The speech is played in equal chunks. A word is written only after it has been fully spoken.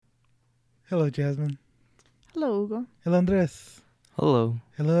Hello, Jasmine. Hello, Hugo. Hello, Andres. Hello.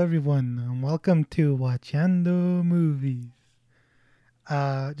 Hello, everyone. Welcome to Watchando Movies.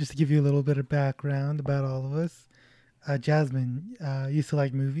 Just to give you a little bit of background about all of us, Jasmine used to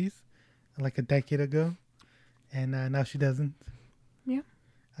like movies like a decade ago, and now she doesn't. Yeah.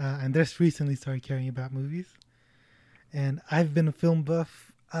 Andres recently started caring about movies, and I've been a film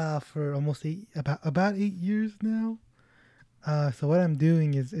buff for almost about 8 years now. So what I'm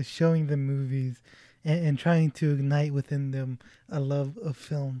doing is showing them movies and trying to ignite within them a love of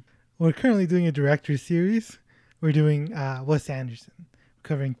film. We're currently doing a director series. We're doing Wes Anderson,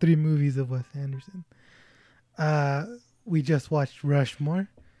 covering 3 movies of Wes Anderson. We just watched Rushmore.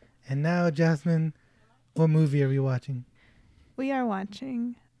 And now, Jasmine, what movie are we watching? We are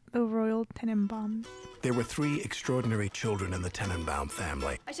watching The Royal Tenenbaums. There were 3 extraordinary children in the Tenenbaum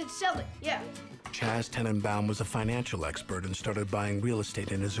family. I said sell it, yeah. Chaz Tenenbaum was a financial expert and started buying real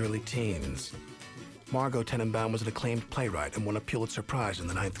estate in his early teens. Margot Tenenbaum was an acclaimed playwright and won a Pulitzer Prize in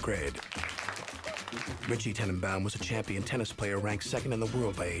the 9th grade. Richie Tenenbaum was a champion tennis player ranked 2nd in the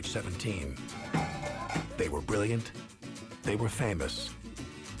world by age 17. They were brilliant. They were famous.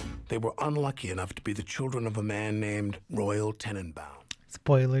 They were unlucky enough to be the children of a man named Royal Tenenbaum.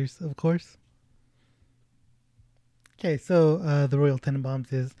 Spoilers, of course. Okay, so The Royal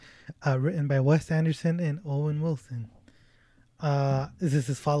Tenenbaums is written by Wes Anderson and Owen Wilson. This is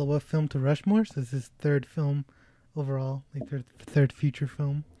his follow-up film to Rushmore, so this is his 3rd film overall, like third feature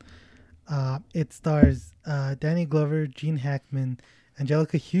film. It stars Danny Glover, Gene Hackman,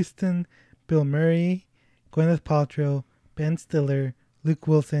 Angelica Houston, Bill Murray, Gwyneth Paltrow, Ben Stiller, Luke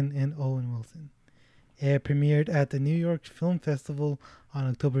Wilson, and Owen Wilson. It premiered at the New York Film Festival on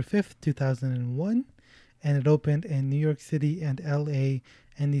October 5th, 2001, and it opened in New York City and LA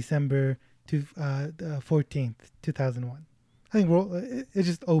in December 14th, 2001. I think it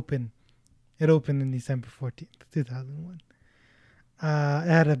just opened. It opened in December 14th, 2001. It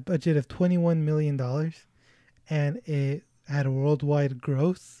had a budget of $21 million, and it had a worldwide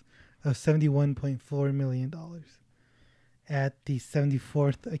gross of $71.4 million. At the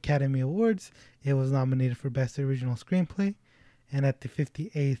 74th Academy Awards, it was nominated for Best Original Screenplay, and at the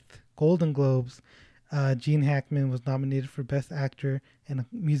 58th Golden Globes, Gene Hackman was nominated for Best Actor in a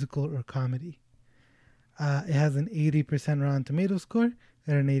Musical or Comedy. It has an 80% Rotten Tomatoes score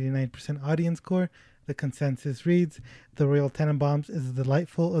and an 89% audience score. The consensus reads, The Royal Tenenbaums is a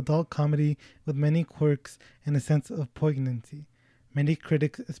delightful adult comedy with many quirks and a sense of poignancy. Many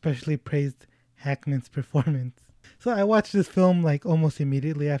critics especially praised Hackman's performance. So I watched this film like almost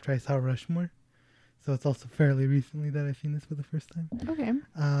immediately after I saw Rushmore. So it's also fairly recently that I've seen this for the first time. Okay.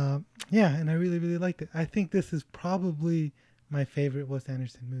 Yeah, and I really, really liked it. I think this is probably my favorite Wes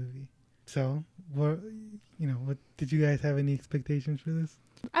Anderson movie. So, what did you guys have any expectations for this?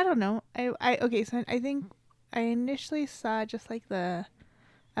 I don't know. Okay, so I think I initially saw just like after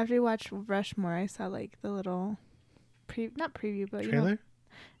you watched Rushmore, I saw like the little not preview, but trailer?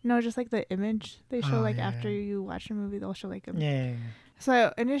 No, just like the image they show after yeah. you watch a movie, they'll show like a Yeah.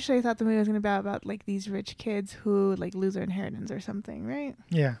 So initially I thought the movie was going to be about like these rich kids who like lose their inheritance or something, right?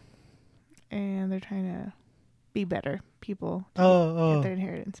 Yeah. And they're trying to be better people to get their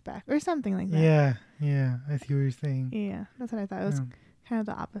inheritance back or something like that. Yeah. I see what you're saying. Yeah, that's what I thought. It was kind of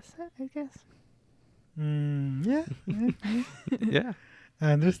the opposite, I guess. Yeah. Yeah.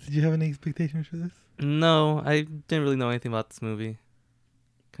 Andres, did you have any expectations for this? No, I didn't really know anything about this movie.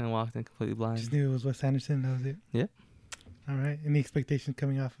 Kind of walked in completely blind. Just knew it was Wes Anderson. That was it. Yeah. All right. Any expectations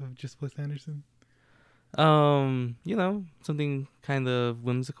coming off of just Wes Anderson? Something kind of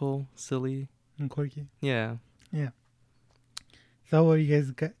whimsical, silly. And quirky? Yeah. Yeah. So what are you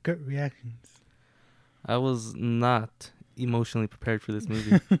guys' gut reactions? I was not emotionally prepared for this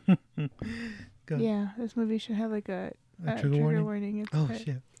movie. Go. Yeah, this movie should have like a trigger warning. It's Oh,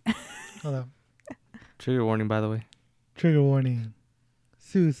 shit. Hold on. Trigger warning, by the way. Trigger warning.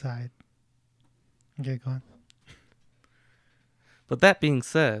 Suicide. Okay, go on. But that being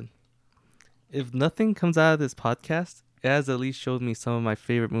said, if nothing comes out of this podcast, it has at least showed me some of my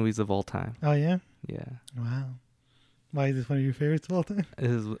favorite movies of all time. Oh, yeah? Yeah. Wow. Why is this one of your favorites of all time? It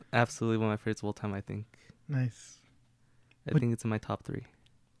is absolutely one of my favorites of all time, I think. Nice. I think it's in my top 3.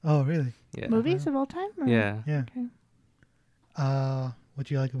 Oh, really? Yeah. Movies of all time? Or? Yeah. Yeah. Okay. What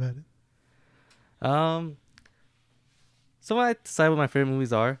do you like about it? So when I decide what my favorite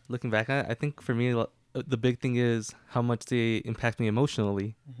movies are, looking back on it, I think for me, the big thing is how much they impact me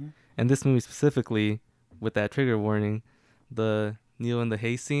emotionally. Mm-hmm. And this movie specifically, with that trigger warning, the Neil in the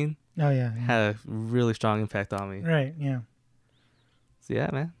hay scene Oh, yeah. had a really strong impact on me. Right, yeah. So yeah,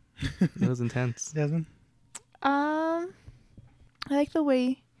 man, it was intense. Jasmine? I like the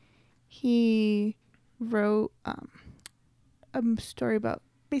way he wrote a story about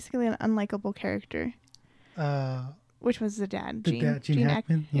basically an unlikable character, which was the dad, Gene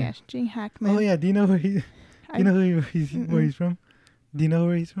Hackman. Yeah, Gene Hackman. Oh yeah. Do you know where he? Do you know where he's from? Do you know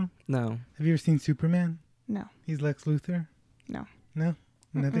where he's from? No. Have you ever seen Superman? No. He's Lex Luthor. No. No.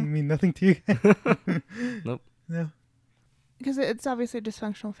 Nothing to you. Nope. No. Because it's obviously a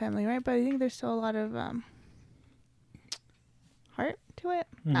dysfunctional family, right? But I think there's still a lot of heart to it.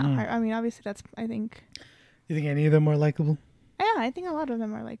 Not heart. I mean, obviously that's. I think. You think any of them are likable? Yeah, I think a lot of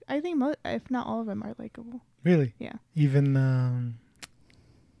them are I think most, if not all of them, are likable. Really? Yeah. Even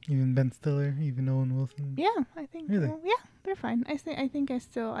Ben Stiller, even Owen Wilson. Yeah, I think. Really? Well, yeah, they're fine.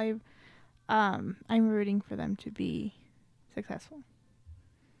 I'm rooting for them to be successful.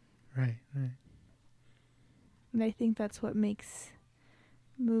 Right. And I think that's what makes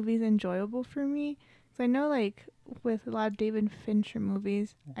movies enjoyable for me. So I know, like, with a lot of David Fincher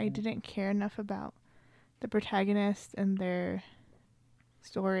movies, I didn't care enough about the protagonist and their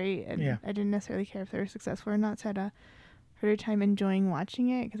story, and I didn't necessarily care if they were successful or not. So I had a harder time enjoying watching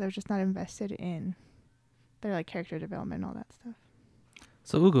it because I was just not invested in their like character development and all that stuff.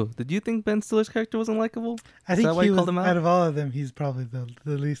 So Ugo, did you think Ben Stiller's character wasn't likable? I think he was, out of all of them, he's probably the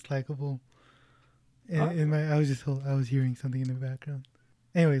least likable. I was hearing something in the background.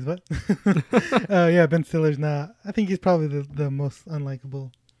 Anyways, what? Yeah, Ben Stiller's not. I think he's probably the most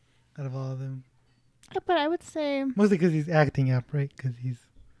unlikable out of all of them. But I would say mostly because he's acting up, right? Because he's,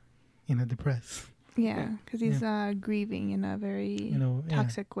 depressed. Yeah, because he's grieving in a very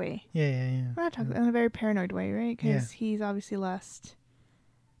toxic way. Yeah. Well, not toxic, in a very paranoid way, right? Because he's obviously lost.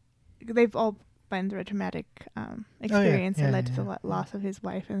 They've all been through a traumatic experience that led to the loss of his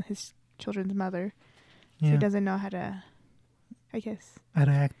wife and his children's mother. So he doesn't know how to, I guess, how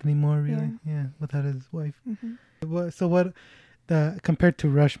to act anymore, really. Yeah, without his wife. Mm-hmm. So what, compared to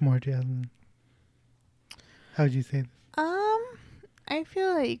Rushmore, Jasmine? How would you say this? I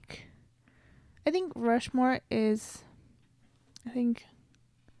feel like, I think Rushmore is, I don't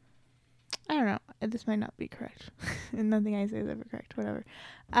know, this might not be correct, and nothing I say is ever correct, whatever.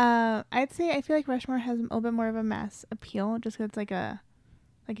 I'd say I feel like Rushmore has a little bit more of a mass appeal, just because it's like a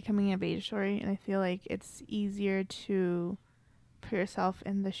coming of age story, and I feel like it's easier to put yourself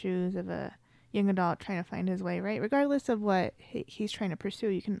in the shoes of a young adult trying to find his way, right? Regardless of what he's trying to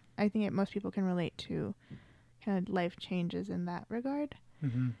pursue, I think most people can relate to kind of life changes in that regard.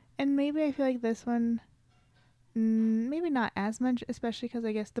 Mm-hmm. And maybe I feel like this one, maybe not as much, especially because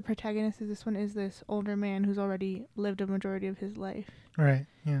I guess the protagonist of this one is this older man who's already lived a majority of his life. Right,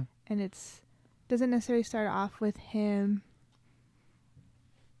 yeah. And doesn't necessarily start off with him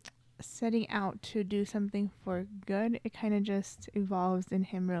setting out to do something for good. It kind of just evolves in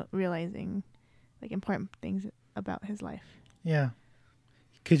him realizing like important things about his life. Yeah.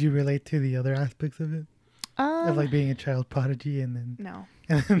 Could you relate to the other aspects of it? Of like being a child prodigy and then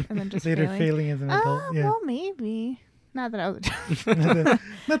and then just later failing as an adult. Well, maybe. Not that I was a child.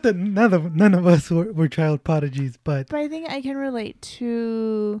 not that none of us were child prodigies, but I think I can relate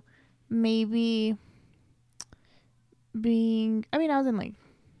to maybe being. I mean, I was in like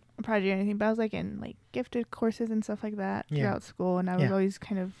a prodigy or anything, but I was like in like gifted courses and stuff like that throughout school, and I was always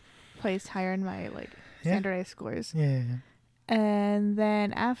kind of placed higher in my like standardized scores. Yeah. And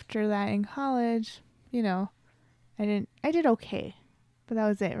then after that in college, I did okay, but that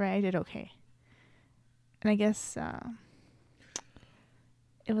was it, right? I did okay. And I guess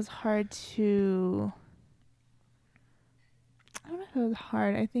it was hard to, I don't know if it was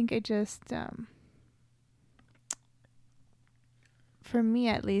hard. I think it just, for me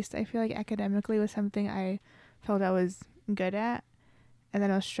at least, I feel like academically was something I felt I was good at, and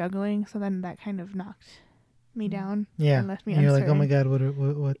then I was struggling, so then that kind of knocked me down and left me uncertain. You're like, oh my God,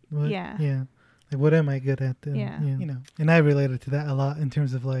 what? Yeah. Like, what am I good at then? Yeah. And I related to that a lot in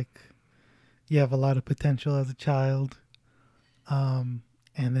terms of like, you have a lot of potential as a child. And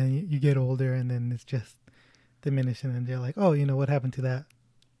then you get older and then it's just diminishing and they're like, oh, what happened to that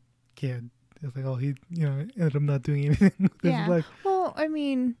kid? It's like, oh, he, ended up not doing anything. Yeah. Like, well, I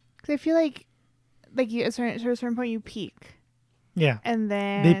mean, cause I feel like you, at a certain point you peak. Yeah. And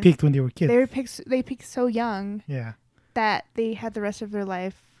then they peaked when they were kids. They peaked so young. Yeah. That they had the rest of their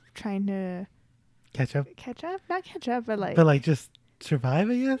life trying to catch up. Not catch up, but like. But like just survive,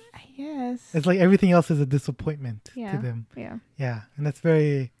 I guess. It's like everything else is a disappointment to them. Yeah. Yeah, and that's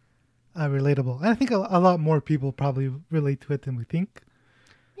very relatable. And I think a lot more people probably relate to it than we think.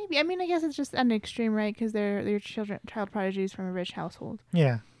 Maybe. I mean, I guess it's just an extreme, right? Because they're child prodigies from a rich household.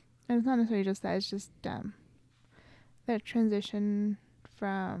 Yeah. And it's not necessarily just that. It's just that transition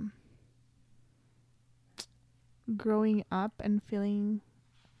from growing up and feeling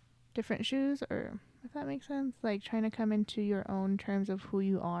different shoes, or if that makes sense, like trying to come into your own terms of who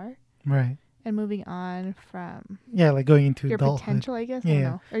you are Right. and moving on from Yeah, like going into your adulthood. potential, I guess. I Yeah, don't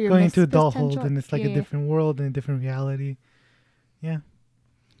know. Or your going missed into adulthood, potential. and it's like a Yeah. different world and a different reality. Yeah.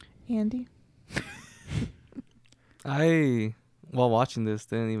 Andy. I, while watching this,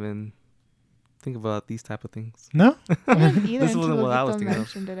 didn't even think about these type of things. No. I didn't either This until wasn't what I was Lupito thinking of.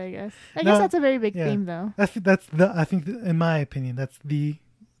 mentioned it, I guess. I No, guess that's a very big yeah. theme, though. That's the I think in my opinion that's the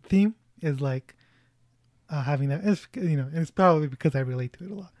theme is like having that. It's and it's probably because I relate to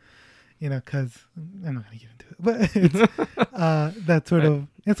it a lot. Because I'm not gonna get into it, but it's that sort of.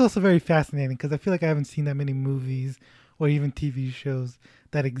 It's also very fascinating because I feel like I haven't seen that many movies or even TV shows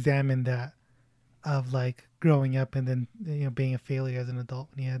that examine that of like growing up and then being a failure as an adult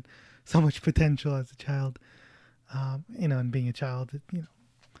when you had so much potential as a child, and being a child,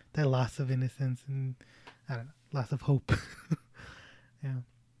 that loss of innocence and I don't know, loss of hope. Yeah.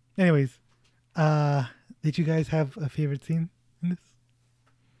 Anyways, did you guys have a favorite scene in this?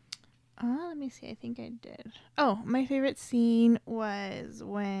 Let me see. I think I did. Oh, my favorite scene was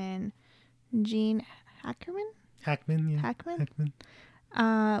when Gene Hackman,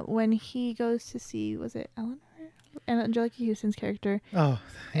 when he goes to see, was it Eleanor? And Angelica Houston's character. Oh,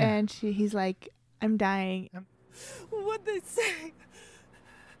 yeah. And he's like, I'm dying. What'd they say?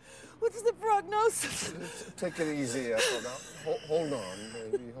 What's the prognosis? Take it easy, Ethel. Now, hold on,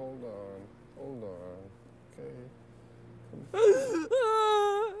 baby. Hold on. Okay.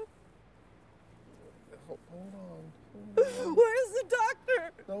 Hold on. Where's the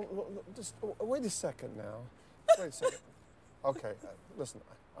doctor? No, just wait a second now. Wait a second. Okay, listen.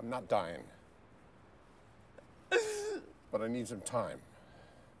 I'm not dying, but I need some time.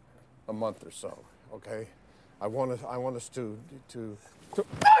 A month or so. Okay. I want us to.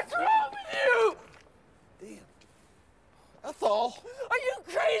 What's wrong with you? Damn. Ethel. Are you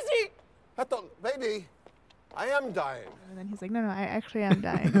crazy? Ethel, baby. I am dying. And then he's like, no, I actually am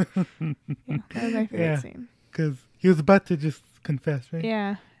dying. Yeah, that was my favorite Yeah. scene. Because he was about to just confess, right?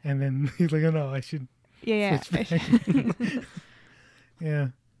 Yeah. And then he's like, oh no, I should. Yeah. Switch back. Yeah,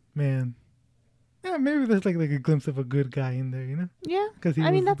 man. Yeah, maybe there's like a glimpse of a good guy in there, Yeah. Because I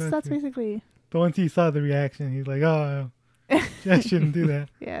mean, that's basically. But once he saw the reaction, he's like, oh, I shouldn't do that.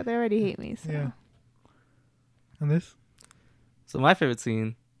 Yeah, they already hate me. So. Yeah. And this So my favorite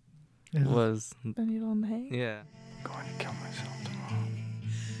scene is was, The needle in the hay. yeah, Going to kill myself tomorrow.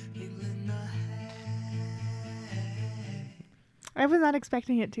 I was not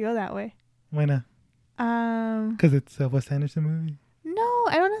expecting it to go that way. why not? Because it's a Wes Anderson movie. No,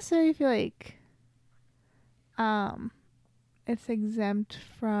 I don't necessarily feel like it's exempt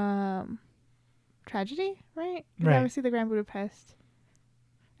from tragedy, right? 'Cause Right. obviously the Grand Budapest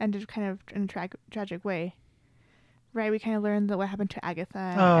ended kind of in a tragic way. Right, we kind of learned what happened to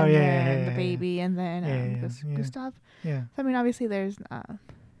Agatha Oh, and yeah, then yeah, the yeah, baby and then Yeah, yeah. Gustav. Yeah. So I mean, obviously there's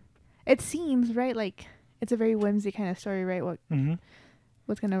it seems, right, like it's a very whimsy kind of story, right? Mm-hmm.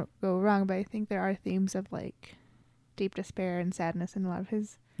 What's gonna go wrong, but I think there are themes of like deep despair and sadness in a lot of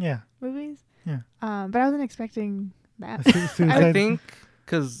his Yeah. movies. Yeah. But I wasn't expecting that. I think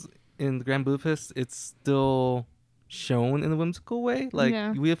because in the Grand Budapest, it's still shown in a whimsical way. Like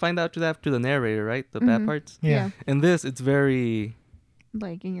Yeah. we find out that after the narrator, right? The bad Mhm. parts. Yeah. In this, it's very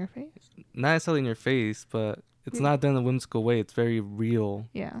Like in your face. not necessarily in your face, but it's Yeah. not done in a whimsical way. It's very real,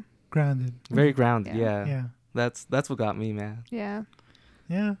 Yeah. Grounded. very grounded. Yeah. Yeah. Yeah. That's what got me, man. Yeah.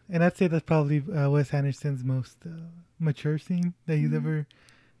 Yeah. And I'd say that's probably Wes Anderson's most mature scene that he's Mhm. ever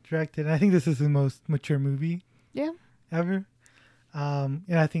directed. And I think this is his most mature movie. Yeah. Ever. And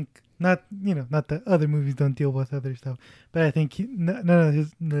I think not that other movies don't deal with other stuff, but I think none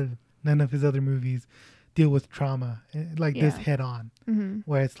of his other movies deal with trauma like this Yeah. head on, Mm-hmm.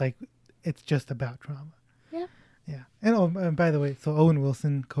 where it's like it's just about trauma. Yeah. Yeah. And by the way, so Owen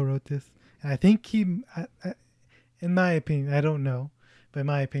Wilson co-wrote this, and I think he, in my opinion, I don't know, but in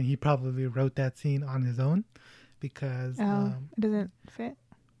my opinion, he probably wrote that scene on his own because It doesn't fit.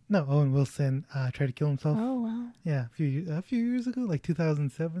 no, Owen Wilson tried to kill himself. Oh wow. Yeah, a few years ago, like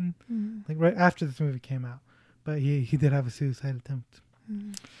 2007, Mm. like right after this movie came out. But he did have a suicide attempt.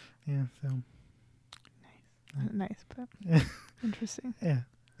 Mm. Yeah, so Nice, but Yeah. interesting. yeah.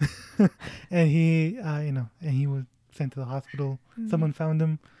 And he, and he was sent to the hospital. Mm. Someone found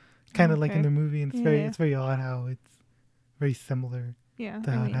him, kind of like in Okay. the movie, and it's Yeah. it's very odd how it's very similar Yeah.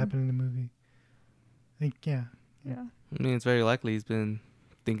 to how it happened in the movie. I think yeah. Yeah. I mean, it's very likely he's been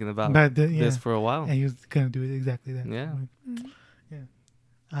thinking about But this for a while. and he was gonna do it exactly that. Yeah. way. Mm.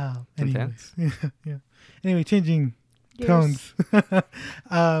 Anyways, yeah. Anyway, changing Gears. tones.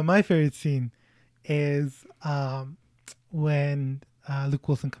 My favorite scene is when Luke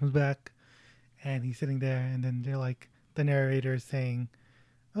Wilson comes back, and he's sitting there, and then they're like, the narrator is saying,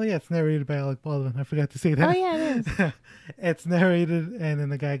 "Oh yeah, it's narrated by Alec Baldwin." I forgot to say that. Oh yeah, it is. It's narrated, and then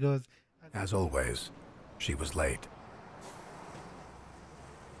the guy goes, As always, she was late.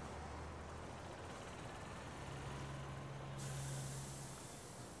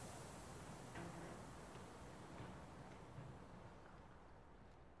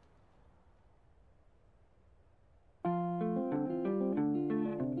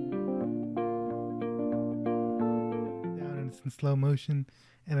 down, and it's in slow motion,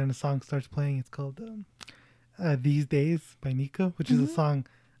 and then the song starts playing. It's called "These Days" by Nico, which is a song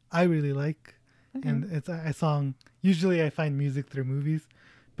I really like, and it's a song. Usually, I find music through movies,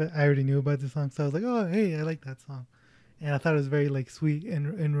 but I already knew about the song, so I was like, "Oh, hey, I like that song," and I thought it was very like sweet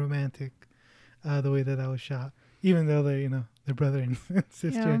and romantic, the way that was shot. Even though they're brother and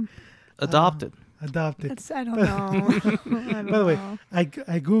sister, Yeah. Adopted. adopted. It's, I don't know. By the way,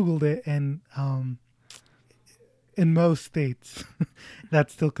 I googled it, and in most states,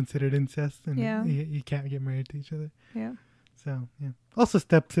 that's still considered incest, and Yeah. you can't get married to each other. Yeah. So yeah. Also,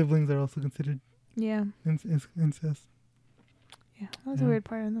 step siblings are also considered Yeah. incest. Yeah. That was Yeah. a weird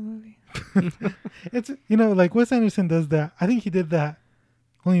part in the movie. It's like Wes Anderson does that. I think he did that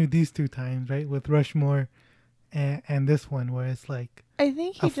only these two times, right? With Rushmore and this one, where it's like I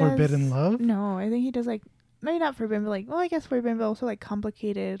think he a does forbidden love. No, I think he does like maybe not forbidden, but like I guess forbidden, but also like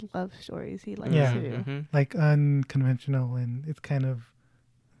complicated love stories. He likes Yeah. to do. Mhm. Like unconventional, and it's kind of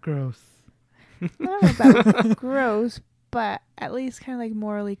gross. I don't know about gross, but at least kind of like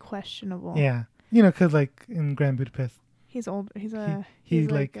morally questionable. Yeah, because like in Grand Budapest, He's old. He's he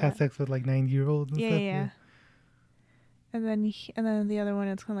he's like has a- sex with like 9-year-olds and Yeah, stuff. yeah. And then the other one,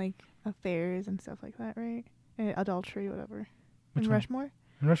 it's kind of like affairs and stuff like that, right? Adultery, whatever. Which in one? Rushmore.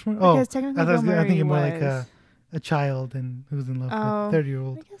 And Rushmore. Oh, Because technically, I Bill was thinking more Murray like was. a child and who's in love Oh, with a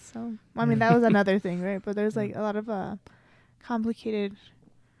 30-year-old. I guess so. Well, I mean, Yeah. that was another thing, right? But there's like a lot of complicated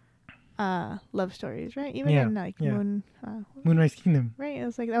love stories, right? Even Yeah, in like yeah. Moonrise Moonrise Kingdom. right? It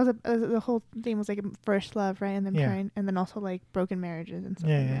was like that was the whole theme was like first love, right? And then Yeah. and then also like broken marriages and stuff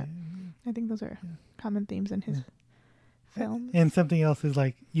Yeah, like yeah. that. I think those are common themes in his Yeah. films. And something else is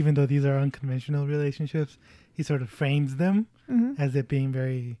like, even though these are unconventional relationships, he sort of frames them Mhm. as it being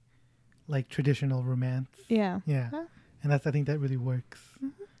very like traditional romance. Yeah. Yeah. Huh? And I think that really works,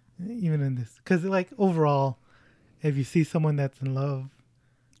 Mm-hmm. even in this. Because like overall, if you see someone that's in love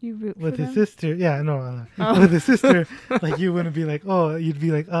You root with for his them? sister, yeah, no, Oh. with his sister, like you wouldn't be like, oh, you'd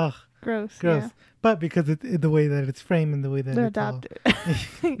be like, ugh, Gross. gross. Yeah. But because the way that it's framed and the way that They're it's all-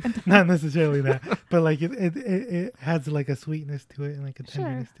 adopted. not necessarily that, but like it has like a sweetness to it and like a Sure.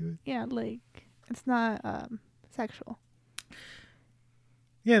 tenderness to it. Yeah, like it's not sexual,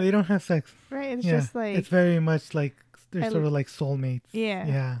 Yeah, they don't have sex. right? It's Yeah, just like it's very much like they're I sort l- of like soulmates. yeah,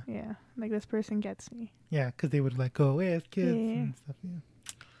 Yeah, yeah. Like this person gets me. yeah, because they would like go away as kids Yeah. and stuff.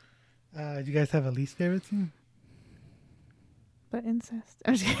 Yeah. Do you guys have a least favorite scene? But incest.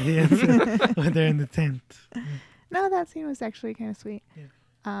 I'm just kidding. Yes, when they're in the tent. No, that scene was actually kind of sweet.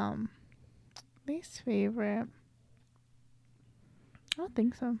 Yeah. Least favorite. I don't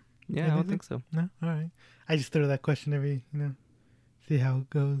think so. Yeah, Yeah, I they don't think so. No, all right. I just throw that question every, see how it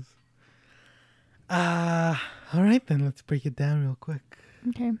goes. All right, then let's break it down real quick.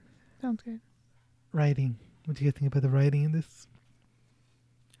 Okay, sounds good. Writing. What do you guys think about the writing in this?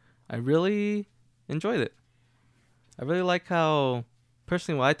 I really enjoyed it. I really like how,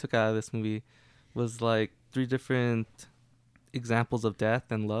 personally, what I took out of this movie was like 3 different examples of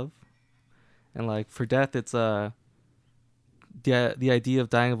death and love. And like for death, it's the idea of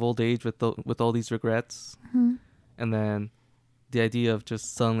dying of old age with all these regrets, Hmm. and then the idea of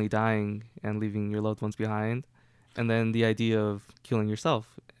just suddenly dying and leaving your loved ones behind, and then the idea of killing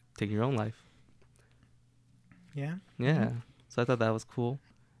yourself, taking your own life. Yeah. Yeah. So I thought that was cool.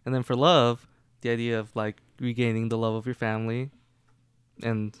 And then for love, the idea of like regaining the love of your family,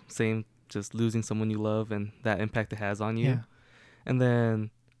 and same, just losing someone you love and that impact it has on you. Yeah. And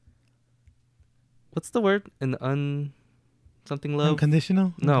then what's the word? Something love?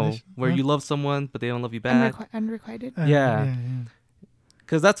 Unconditional? No, Unconditional? where Huh? you love someone but they don't love you back. Unrequited. Yeah.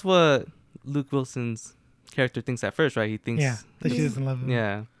 Because that's what Luke Wilson's character thinks at first, right? He thinks, Yeah, that she Yeah. doesn't love him.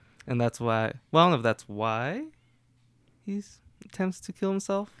 yeah, and that's why. Well, I don't know if that's why he attempts to kill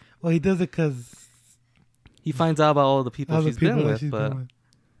himself. Well, he does it because He finds out about all the people other she's people been that with, she's but been with.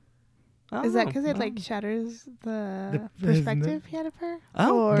 I don't Is that know. because I it don't like know. shatters the The- perspective he had of her? I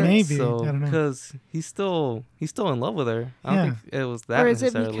don't or, think Maybe, so, I don't know. because he's still in love with her. I don't Yeah. think it was that or is it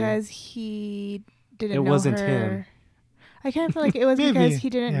necessarily. because he didn't It know wasn't her? him. I kind of feel like it was Maybe. because he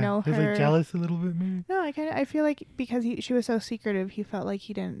didn't Yeah. know He was her. like jealous a little bit, maybe. No, I feel like because she was so secretive, he felt like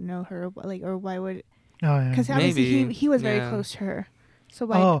he didn't know her, like, or why would? Oh yeah. Because obviously Maybe, he was very yeah. close to her, so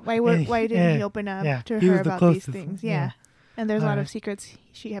Oh, why yeah, didn't he yeah, open up yeah. to He her was the about these closest, things? yeah. Yeah, and there's a lot of Alright. secrets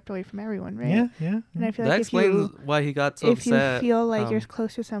she kept away from everyone, right? Yeah, yeah. And I feel That like explains why he got so if you upset. feel like you're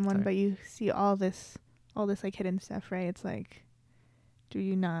close to someone, sorry. but you see all this like hidden stuff, right? It's like, do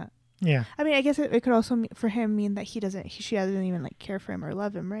you not? Yeah. I mean, I guess it could also for him mean that she doesn't even like care for him or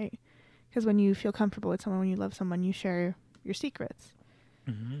love him, right? Because when you feel comfortable with someone, when you love someone, you share your secrets.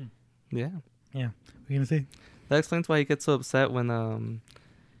 Mm-hmm. Yeah. Yeah. What are you gonna say? That explains why he gets so upset when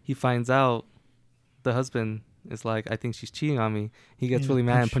he finds out the husband is like, I think she's cheating on me. He gets Yeah, really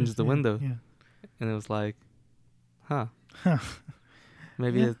mad and punches, punches the yeah, window. Yeah. And it was like, huh. Huh.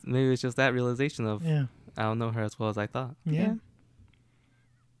 Maybe Yeah. maybe it's just that realization of Yeah. I don't know her as well as I thought. Yeah.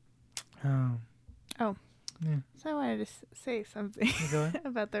 Oh. Yeah. So I wanted to say something You go ahead.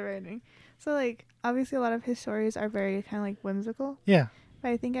 about the writing. So like obviously a lot of his stories are very kind of like whimsical, Yeah. but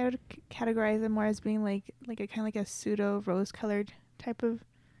I think I would categorize them more as being like a kind of like a pseudo rose-colored type of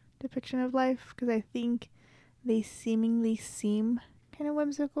depiction of life, because I think they seemingly seem kind of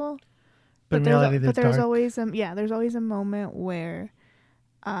whimsical, But in there's reality, they're there's dark. always there's always a moment where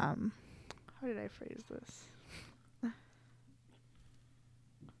how did I phrase this?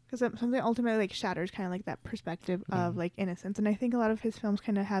 Because something ultimately like shatters kind of like that perspective of like innocence, and I think a lot of his films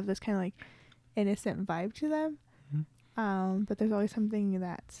kind of have this kind of like innocent vibe to them. Mhm. But there's always something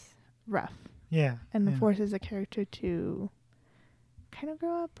that's rough Yeah. and yeah. forces a character to kind of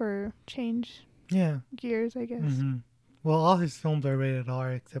grow up or change Yeah. gears, I guess. Mm-hmm. Well, all his films are rated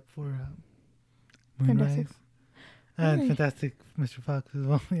R except for Moonrise Fantastic. and Really? Fantastic Mr. Fox as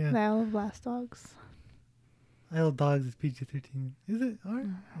well. Yeah. The Isle of Blast Dogs. Isle of Dogs is PG-13. Is it R?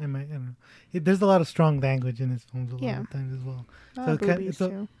 It might. I don't know. There's a lot of strong language in his films a lot Yeah. of times as well. Oh, it kind- boobies it's a-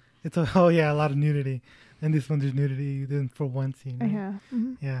 too. It's a a lot of nudity, and this one there's nudity then for one scene. Right? Yeah.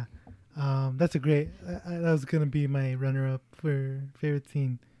 Mm-hmm. Yeah. That's a great. That was gonna be my runner-up for favorite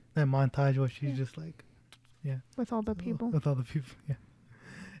scene. That montage where she's just like, With all the people. with all the people. Yeah,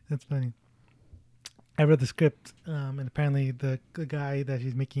 that's funny. I read the script, and apparently the guy that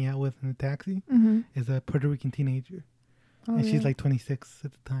she's making out with in the taxi Mm-hmm. is a Puerto Rican teenager, Oh, and she's yeah. like 26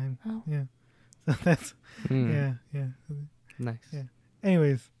 at the time. Oh. Yeah, so that's Mm. yeah. Nice. Yeah.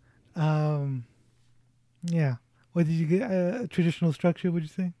 Anyways, yeah. What did you get? Traditional structure? Would you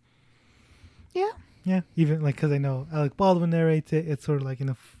say? Yeah. Yeah, even like because I know Alec Baldwin narrates it. It's sort of like in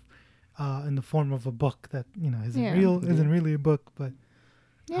the form of a book that isn't Yeah. isn't really a book. But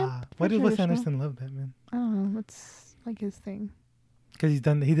Yeah. why did Wes traditional. Anderson love that, man? I don't know. It's like his thing. Because he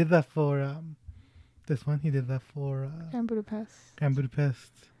did that for this one. He did that for Grand Budapest. Grand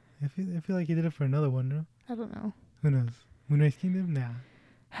Budapest. I feel like he did it for another one. No, I don't know. who knows? Moonrise Kingdom? Nah.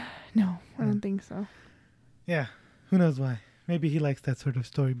 No, I Yeah. don't think so. Yeah, who knows why? Maybe he likes that sort of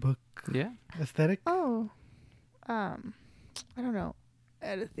storybook Yeah. aesthetic. Oh, I don't know. I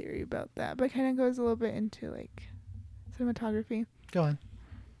had a theory about that, but it kind of goes a little bit into like cinematography. Go on.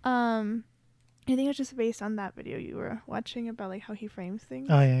 I think it's just based on that video you were watching about like how he frames things.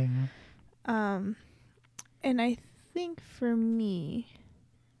 Oh yeah. And I think for me,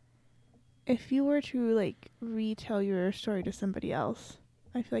 if you were to like retell your story to somebody else,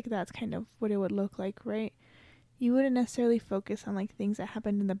 I feel like that's kind of what it would look like, right? You wouldn't necessarily focus on like things that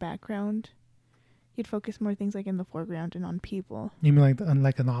happened in the background. You'd focus more things like in the foreground and on people. You mean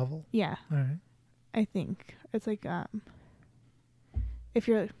like a novel? Yeah, All right. I think it's like if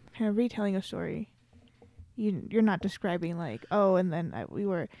you're kind of retelling a story, you're not describing like, oh, and then we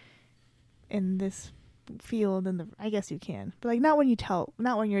were in this field and I guess you can, but like not when you're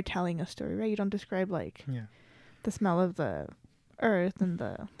telling a story, right? You don't describe like Yeah. the smell of the earth and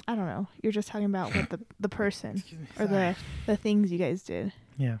I don't know. You're just talking about what the person or the things you guys did.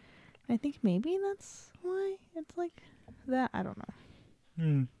 Yeah. I think maybe that's why it's like that. I don't know.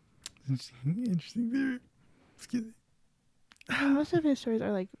 Interesting theory. Excuse me. I mean, most of his stories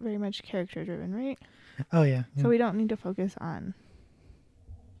are like very much character driven, right? Oh yeah. So we don't need to focus on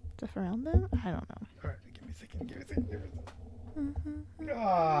stuff around them. I don't know. All right. Give me a second.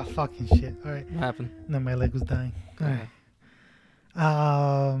 Ah, fucking shit. All right. What happened? No, my leg was dying. All Okay.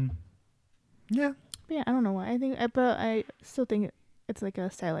 right. Yeah. But yeah, I don't know why. But I still think it's like a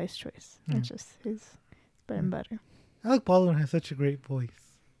stylized choice. Yeah. It's just his bread and butter. Alec Baldwin has such a great voice.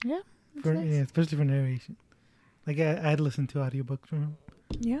 Yeah, it's For, nice. yeah, especially for narration. Like I had listened to audiobooks from him.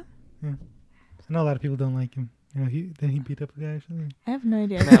 Yeah, I know a lot of people don't like him. He beat up a guy or something. I have no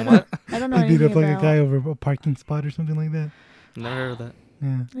idea. Man, what? I don't know He beat anything up like about. a guy over a parking spot or something like that. Never heard of that.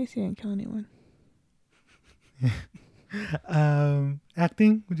 Yeah. At least he didn't kill anyone.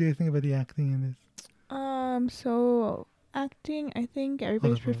 Acting. What do you guys think about the acting in this? So acting, I think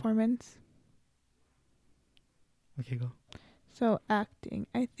everybody's Hold on. performance. Okay, go. So acting,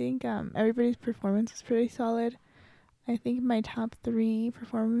 I think everybody's performance was pretty solid. I think my top 3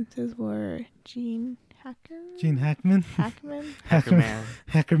 performances were Gene Hackman. Gene Hackman. Hackman. Hacker Man.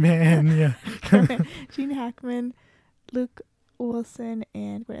 Hacker Man. Yeah. Gene Hackman, Luke Wilson,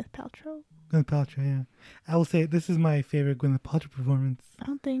 and Gwyneth Paltrow. Gwyneth Paltrow. Yeah. I will say this is my favorite Gwyneth Paltrow performance I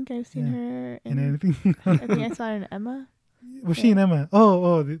don't think I've seen Yeah. her in in. anything. I think I saw her in Emma. Was she in Emma?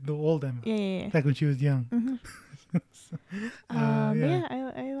 Oh, the old Emma. Yeah. Back when she was young. Mm-hmm. Yeah.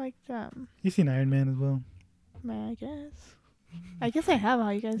 Yeah, I liked You seen Iron Man as well? I guess I have. How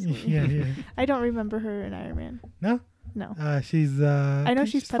you guys? Yeah. I don't remember her in Iron Man. No? No. She's. I know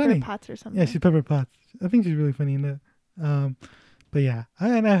she's Pepper funny. Potts or something. Yeah, she's Pepper Potts. I think she's really funny in that. But yeah, I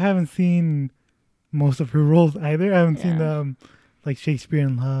haven't seen most of her roles either. I haven't seen Yeah. like Shakespeare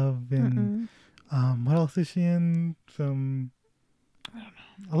in Love and Mm-mm. what else is she in? Some.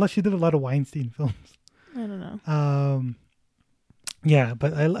 Unless she did a lot of Weinstein films. I don't know. Yeah,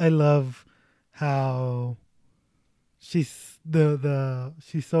 but I love how she's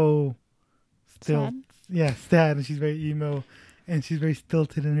she's so still Sad. sad, and she's very emo, and she's very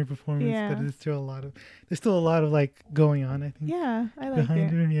stilted in her performance. Yeah. But there's still a lot of like going on, I think. Yeah, I like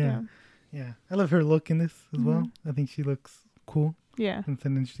Behind it. her, yeah. I love her look in this as well. I think she looks cool. Yeah. It's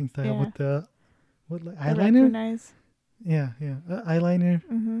an interesting style Yeah. with the I eyeliner. recognize. Yeah, eyeliner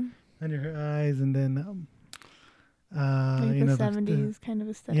Mm-hmm. under her eyes, and then Like you know, the 70s kind of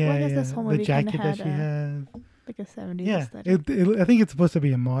aesthetic. yeah, Well, I guess this whole the movie kind of jacket that had she has. like a 70s Yeah, aesthetic. I think it's supposed to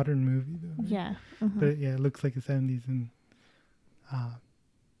be a modern movie though. Right? Yeah. Mhm. But yeah, it looks like the 70s, and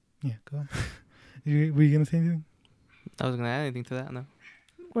yeah, go on. Were you gonna say anything? I was gonna add anything to that. No.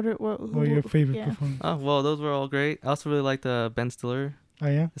 What Or your favorite yeah. performance? Oh well, those were all great. I also really liked Ben Stiller, Oh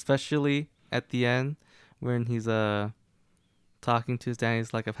yeah, especially at the end when he's talking to his dad.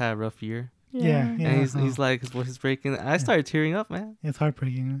 He's like, "I've had a rough year," Yeah. and he's like, his voice is breaking. I started tearing up, man. it's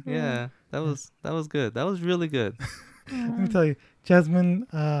heartbreaking. Huh? Yeah, that was good. That was really good. Let me tell you, Jasmine,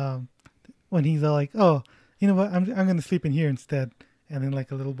 when he's all like, "Oh, you know what? I'm gonna sleep in here instead," and then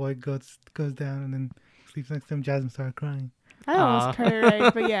like a little boy goes down and then sleeps next to him. Jasmine started crying. I almost Aw. cried,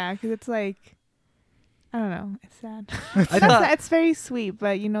 right? But yeah, because it's like, I don't know, it's sad. I thought It's very sweet,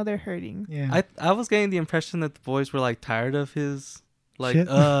 but you know they're hurting. Yeah, I was getting the impression that the boys were like tired of his like, Shit.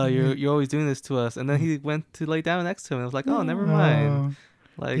 you're always doing this to us, and then he went to lay down next to him. And I was like, oh, never mind.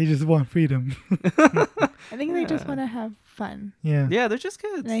 Like, you just want freedom. I think they just Yeah. want to have fun. Yeah, yeah, they're just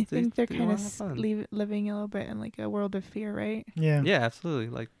kids. And I think they're they kind wanna of have fun. living a little bit in like a world of fear, right? yeah, Yeah, absolutely.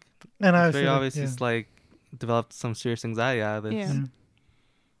 Like, And I it's very obvious he's yeah. like developed some serious anxiety out of this. Yeah. Yeah.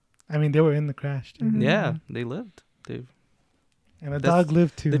 I mean, they were in the crash too. Mhm. Yeah, they lived. And the That's- dog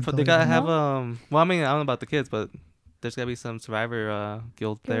lived too. They until they he gotta died. have well, I mean, I don't know about the kids, but there's gotta be some survivor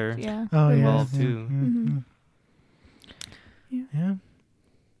guilt there. Yeah. Oh yeah, involved, yeah, too. yeah, Mhm. yeah. Yeah.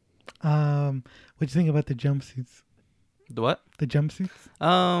 What do you think about the jumpsuits? The what? The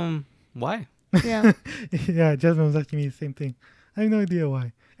jumpsuits? Why? Yeah. Yeah, Jasmine was asking me the same thing. I have no idea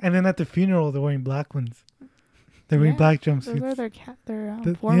why. And then at the funeral, they're wearing black ones. They're wearing Yeah, black Those are jumpsuits. their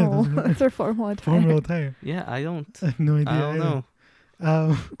Yeah, formal. those are- That's their formal attire. Formal attire. Yeah, I don't. I have no idea. I don't either.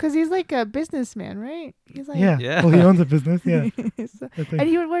 know. Because he's like a businessman, right? He's like Yeah. Yeah. Well, he owns a business. Yeah. So- I think. and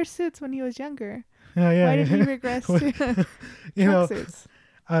he would wear suits when he was younger. Yeah. Why did he yeah. regress to You know, suits?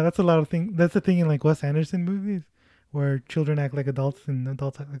 that's a lot of things. That's the thing in like Wes Anderson movies, where children act like adults and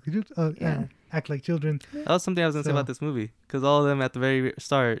adults act like act like children. That was something I was gonna say So- about this movie, because all of them at the very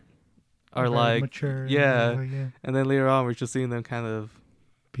start are Very like, mature. yeah. Yeah. and then later on we're just seeing them kind of,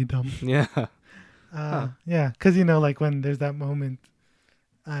 Be dumb. yeah, Yeah, because like when there's that moment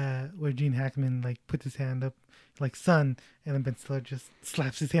where Gene Hackman like puts his hand up, like son, and then Ben Stiller just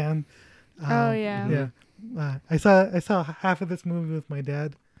slaps his hand. Oh, yeah. Yeah. I saw half of this movie with my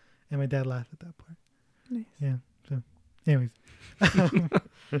dad, and my dad laughed at that part. Nice. Yeah. So, anyways,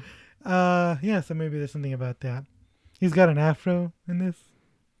 yeah. So maybe there's something about that. He's got an afro in this.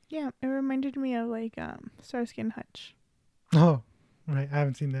 Yeah, it reminded me of like Starsky and Hutch Oh, right. I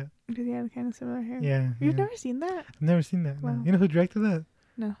haven't seen that. because he had kind of similar hair. Yeah. You've yeah. never seen that? I've never seen that. No. Wow. You know who directed that?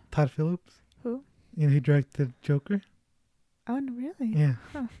 No. Todd Phillips. Who? You know who directed Joker? Oh, no, really? Yeah.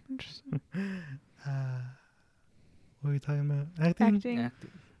 Huh, interesting. What are we talking about? Acting? Acting.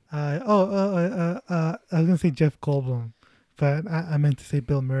 I was gonna say Jeff Goldblum, but I meant to say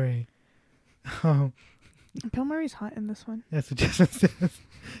Bill Murray. Bill Murray's hot in this one. That's what Jasmine says.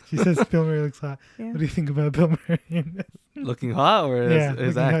 She says Bill Murray looks hot. Yeah. What do you think about Bill Murray in this? Looking hot or Yeah,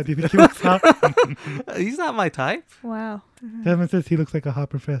 his looking hot. act? Do you think he looks hot? He's not my type. Wow. Desmond says he looks like a hot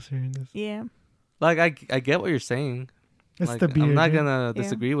professor in this. Yeah. Like I get what you're saying. It's Like, the beard. I'm not yeah. gonna Yeah.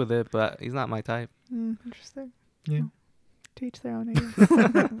 disagree with it, but he's not my type. Interesting. Yeah. To each their own, I guess.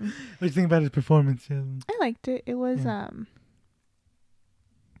 What do you think about his performance? Jasmine? I liked it. It was Yeah.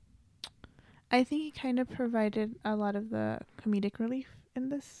 I think he kind of provided a lot of the comedic relief in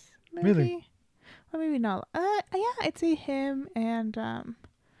this movie. Really? Well, maybe not. Yeah, I'd say him and Ben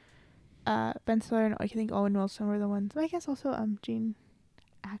Stiller and I think Owen Wilson were the ones. I guess also Gene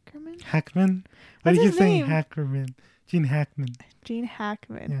Ackerman. Hackman? Why What's do you his saying name? Hackerman? Gene Hackman. Gene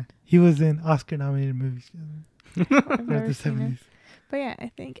Hackman. Yeah. He was in Oscar-nominated movies Jasmine, I've throughout never the seen it. 70s. But yeah, I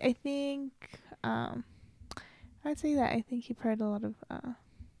think I'd say that I think he provided a lot of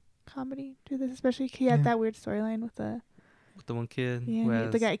comedy to this, especially he had Yeah. that weird storyline with the With the one kid. yeah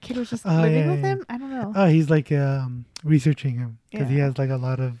who the has- kid was just Oh, living yeah, with yeah. him. I don't know Oh, he's like researching him because he Yeah. has like a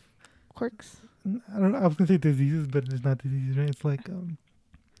lot of quirks, I don't know. I was gonna say diseases, but it's not diseases, right? It's like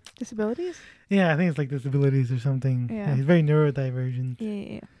disabilities. yeah, I think it's like disabilities or something. Yeah. He's very neurodivergent.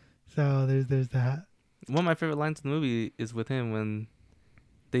 Yeah. So there's that. One of my favorite lines in the movie is with him when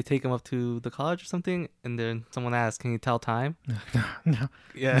they take him up to the college or something, and then someone asks, "Can you tell time?" No,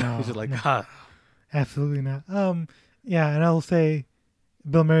 Yeah, No, he's just like, no. "Ha." absolutely not. Yeah, and I'll say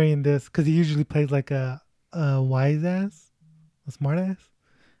Bill Murray in this because he usually plays like a wise ass, a smart ass,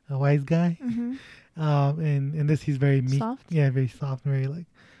 a wise guy. Mm-hmm. And in this he's very meek. Soft? Yeah, very soft and very like,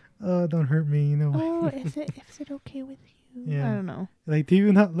 oh, don't hurt me, you know. Oh, is it okay with you? Yeah. I don't know. Like, do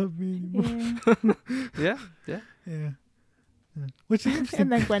you not love me anymore? Yeah. Yeah. Yeah. Yeah. Which is interesting.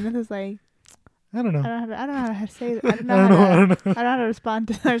 And then Gwyneth is like, I don't know. I don't know how to say that. I don't know, I don't know. I don't know how to respond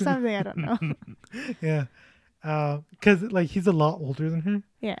to or something. I don't know. Yeah. Because like he's a lot older than her,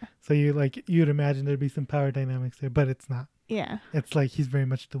 Yeah. so you'd imagine there'd be some power dynamics there, but it's not. Yeah. It's like he's very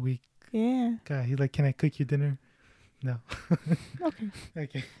much the weak Yeah. guy. He's like, "Can I cook you dinner?" No. Okay.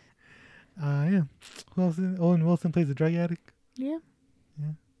 Okay. Yeah. Who else? Owen Wilson plays a drug addict. Yeah.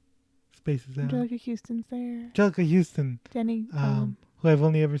 Spaces out. Angelica Houston's there. Angelica Houston, Danny who I've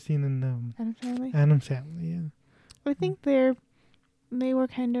only ever seen in Adam Family. Adam's Family. Yeah. I think they were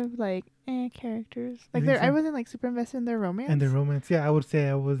kind of like characters. Like think I so? wasn't like super invested in their romance. And the romance. Yeah, I would say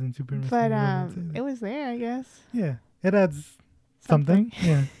I wasn't super interested but in romance either. it was there, I guess. Yeah, it adds something.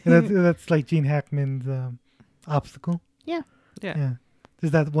 Yeah, that's like Gene Hackman's obstacle. Yeah. Yeah.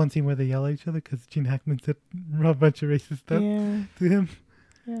 There's that one scene where they yell at each other because Gene Hackman said a bunch of racist stuff Yeah. to him.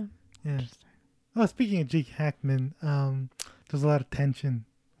 Yeah. Yeah. Interesting. Oh, speaking of Gene Hackman, there's a lot of tension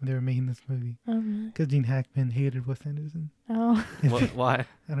when they were making this movie Oh really? because Gene Hackman hated Wes Anderson. Oh. Why?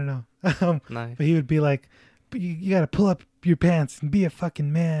 I don't know. Nice. But he would be like, "But you got to pull up your pants and be a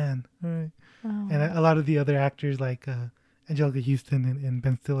fucking man." All right. Oh. And a lot of the other actors, like Angelica Houston and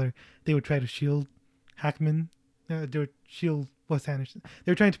Ben Stiller, they would try to shield Hackman. They would shield Wes Anderson.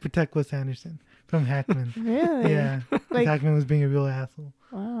 They were trying to protect Wes Anderson from Hackman. Really? Yeah. Like- Hackman was being a real asshole.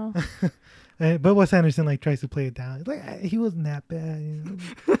 Wow. But Wes Anderson tries to play it down. He's like, he wasn't that bad. You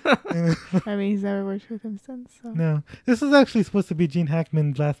know? I mean, he's never worked with him since. So. No. This was actually supposed to be Gene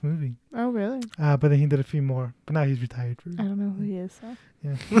Hackman's last movie. Oh really? But then he did a few more. But now he's retired. I don't know who he is. So.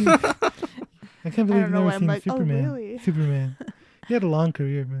 Yeah. I can't believe I you've don't know never why I'm seen like, oh, Superman. really? Superman. He had a long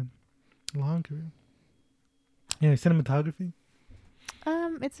career, man. Long career. Yeah, cinematography.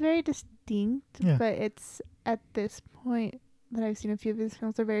 It's very distinct, Yeah. but it's at this point that I've seen a few of his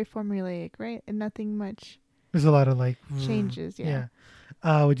films are very formulaic, right? And nothing much There's a lot of like changes. Yeah.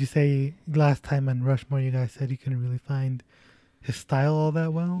 Would you say last time on Rushmore you guys said you couldn't really find his style all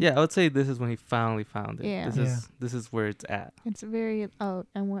that well? Yeah, I would say this is when he finally found it. Yeah. This is where it's at. It's very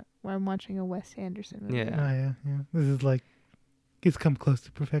I'm watching a Wes Anderson movie. Yeah. Yeah. This is like it's come close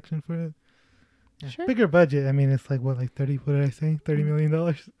to perfection for it. Yeah. Sure. Bigger budget. I mean, it's like what, like 30? What did I say? $30 million.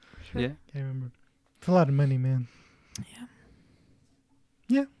 Can't Sure. Yeah. remember. It's a lot of money, man.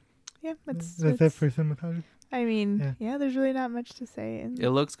 Yeah, it's That's it for cinematography. I mean, Yeah. there's really not much to say. And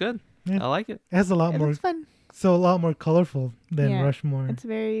It looks good. Yeah. I like it. It has a lot it more, looks fun. so a lot more colorful than Yeah. Rushmore. It's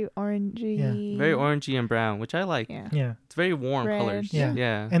very orangey. Very orangey and brown, which I like. Yeah. Yeah, It's very warm Red. colors. Yeah.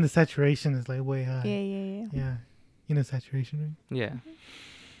 Yeah. and the saturation is like way high. Yeah. Yeah, you know saturation, Yeah.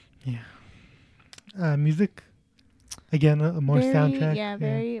 right? Music. Again, a more very, soundtrack. Yeah,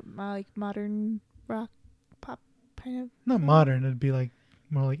 very like modern rock, pop kind of. Not modern. It'd be like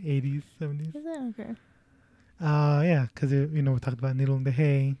more like 80s, 70s. Is it okay? Yeah, because we talked about Needle in the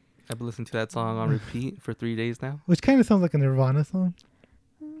Hay, I've been listening to that song on repeat for 3 days now. which kind of sounds like a Nirvana song.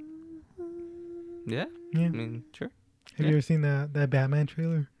 Yeah. Yeah, I mean, sure. Have Yeah. you ever seen that Batman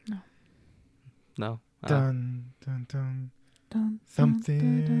trailer? No. Dun dun dun. Dun, Something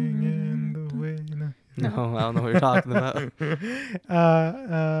dun, dun, in dun, the dun. way. You know. No, I don't know what you're talking about.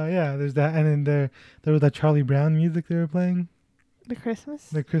 Yeah. There's that, and then there was that Charlie Brown music they were playing. The Christmas.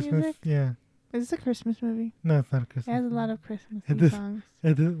 The Christmas. music? Yeah. Is this a Christmas movie? No, it's not a It Christmas. has a lot of Christmas It does. songs.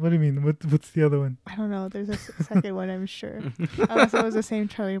 What do you mean? What's the other one? I don't know. There's a second one, I'm sure. Unless it was the same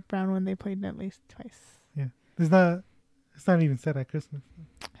Charlie Brown one they played at least twice. It's not even set at Christmas.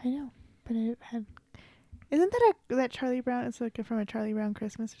 I know, but it had. Isn't that Charlie Brown? It's like from a Charlie Brown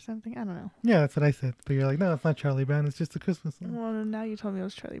Christmas or something. I don't know. Yeah, that's what I said. But you're like, no, it's not Charlie Brown. It's just a Christmas song. Well, now you told me it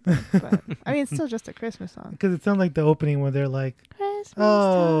was Charlie Brown, but I mean, it's still just a Christmas song. Because it sounds like the opening where they're like, Christmas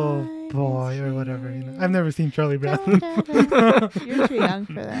oh time boy, is or whatever. You know, here. I've never seen Charlie Brown. Da, da, da. You're too young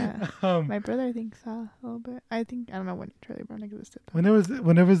for that. um, My brother, I think, saw a little bit. I don't know when Charlie Brown existed. Though.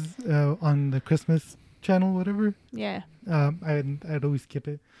 when it was on the Christmas channel, whatever, Yeah, I'd always skip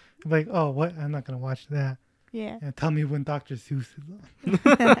it. Like, oh, what? I'm not gonna watch that. yeah. And tell me when Dr. Seuss is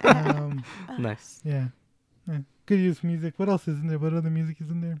on. Nice. Yeah. Good use music. What else is in there? What other music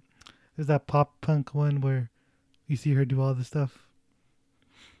is in there? There's that pop punk one where you see her do all the stuff.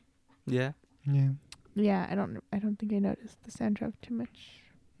 Yeah. Yeah. Yeah, I don't think I noticed the soundtrack too much.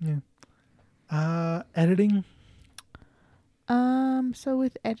 Yeah. Editing. So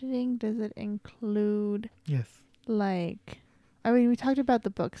with editing, does it include Yes. like, I mean, we talked about the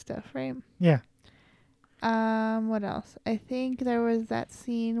book stuff, right? Yeah. What else? I think there was that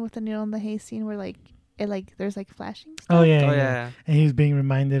scene with the needle in the hay scene where there's like flashing stuff. Oh yeah. Oh yeah. And he was being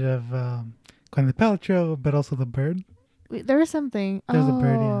reminded of Gwyneth Paltrow, but also the bird. Wait, there was something. There's a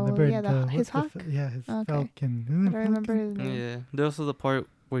bird. Yeah, the bird. Yeah, his hawk. His Okay. falcon. I Isn't it don't remember falcon? his name. Yeah. There's also the part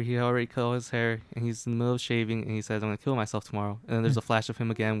where he already cut his hair and he's in the middle of shaving and he says, "I'm gonna kill myself tomorrow." And then there's a flash of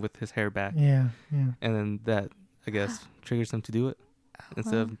him again with his hair back, Yeah. Yeah. and then that I guess triggers him to do it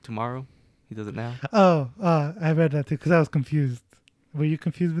instead Wow. of tomorrow. He does it now. Oh, I read that too because I was confused. Were you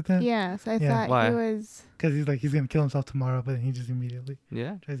confused with that? Yeah, so I Yeah. thought Why? he was. Because he's like he's gonna kill himself tomorrow, but then he just immediately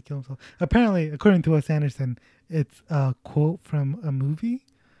Yeah. tries to kill himself. Apparently, according to Wes Anderson, it's a quote from a movie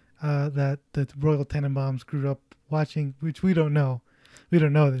that the Royal Tenenbaums grew up watching, which we don't know. We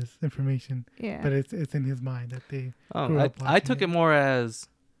don't know this information, Yeah. but it's in his mind that they. Oh, Grew up I watching took it. it more as.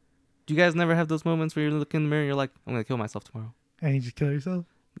 Do you guys never have those moments where you look in the mirror and you're like, "I'm gonna kill myself tomorrow"? And you just kill yourself.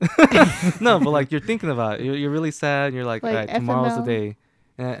 No, but like you're thinking about it. You're really sad. And you're like, Like all right, tomorrow's the FML? day.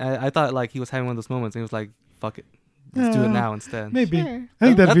 And I thought like he was having one of those moments. And he was like, fuck it, let's do it now instead. Maybe. Sure. I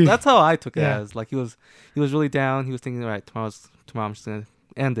think that'd be. That's how I took it Yeah. as. Like he was really down. He was thinking, all right, tomorrow I'm just gonna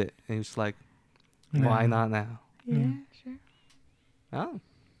end it. And he was just like, why Nah. not now? Yeah, Yeah. sure. Oh,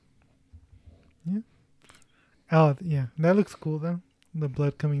 Oh yeah, that looks cool though. The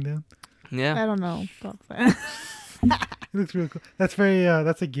blood coming down. yeah. I don't know about that. It looks really cool. That's very.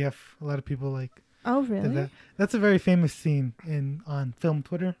 That's a GIF. A lot of people like. Oh, did really? that. That's a very famous scene on film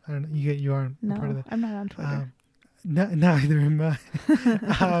Twitter. I don't know. You aren't a part of No, that. I'm not on Twitter. Neither am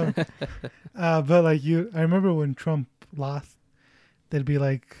I. But like I remember when Trump lost, there'd be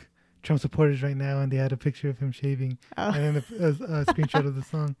like Trump supporters right now, and they had a picture of him shaving, Oh, and then a screenshot of the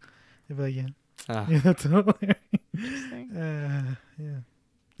song. They'd be like, Ah. yeah, that's hilarious. interesting. Yeah.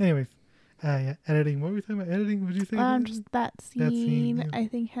 Anyways, yeah, editing. What were we talking about? Editing? What did you say? Just that scene, That scene, yeah. I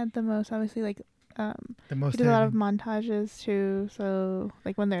think had the most, obviously, like, The most. he did a lot of editing. montages too. So,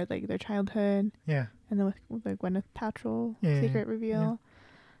 like, when they're, like, their childhood, Yeah. and then with like, Gwyneth Paltrow Yeah, secret reveal.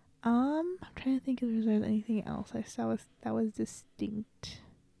 I'm trying to think if there's anything else I saw that was distinct.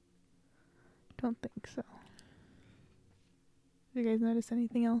 Don't think so. Did you guys notice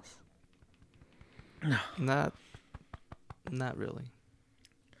anything else? Not really.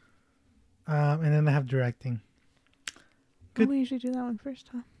 And then I have directing. Good. Oh, we usually do that one first,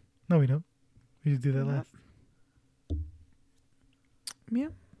 huh? No, we don't. We just do that Yep. last. Yeah.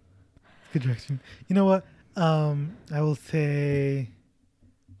 Good direction. You know what? I will say.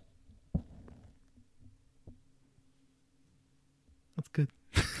 That's good.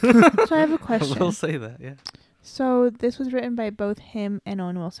 So I have a I question. will say that. Yeah. So this was written by both him and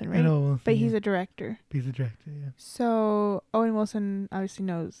Owen Wilson, right? I know. But he's a director. He's a director. Yeah. So Owen Wilson obviously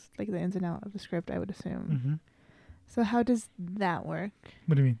knows like the ins and outs of the script, I would assume. Mm-hmm. So how does that work?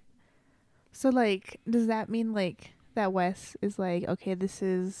 What do you mean? So like, does that mean like that Wes is like, okay, this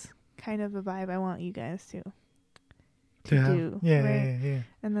is kind of a vibe I want you guys to have- do, Yeah, right? yeah.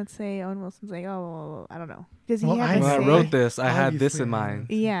 And let's say Owen Wilson's like, oh, well, I don't know. Does he Well, have I to When I say? wrote this, I had this Obviously, in mind.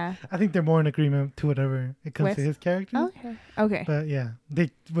 Yeah. I think they're more in agreement to whatever it comes to Wes? his character. Okay. Okay. But yeah,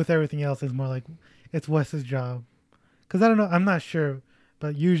 they with everything else is more like it's Wes's job. Because I don't know. I'm not sure.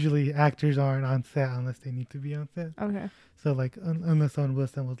 but usually actors aren't on set unless they need to be on set. Okay. So like unless Owen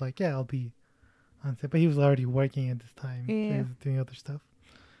Wilson was like, yeah, I'll be on set, but he was already working at this time. So he Yeah. was doing other stuff.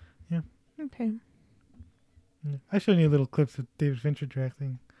 Okay. Yeah. I showed you little clips of David Fincher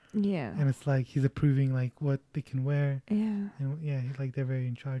directing, Yeah. and it's like he's approving like what they can wear, Yeah. and yeah, he's like they're very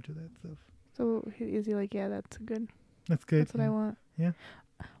in charge of that stuff. So is he like, yeah, that's good. That's good. That's what I want. Yeah.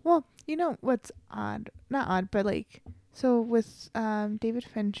 Well, you know what's odd? Not odd, but like, so with David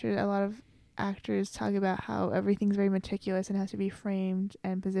Fincher, a lot of actors talk about how everything's very meticulous and has to be framed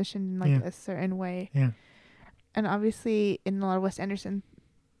and positioned in like Yeah. a certain way. Yeah. And obviously, in a lot of Wes Anderson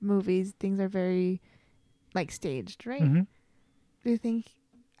movies, things are very like staged, right? Mm-hmm. Do you think?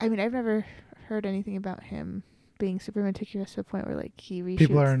 I mean, I've never heard anything about him being super meticulous to the point where like he reshoots.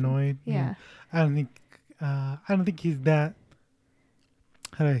 People are them. annoyed. Yeah. I don't think he's that.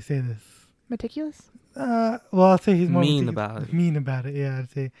 How do I say this? Meticulous. Well, I'll say he's more Mean meticulous- about it. Mean about it. Yeah, I'd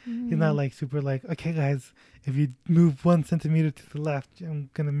say he's Mm. not like super like, okay, guys, if you move 1 centimeter to the left, I'm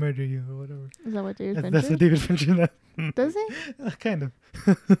gonna murder you or whatever. Is that what David That's Fincher? what David Fincher does. Does he? Kind of.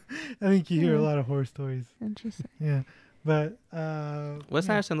 I think you hear a Yeah. lot of horror stories. Interesting. Yeah, but Wes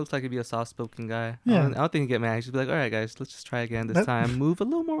yeah. Anderson looks like he'd be a soft-spoken guy. Yeah. I don't think he'd get mad. He'd just be like, all right, guys, let's just try again this That- time. Move a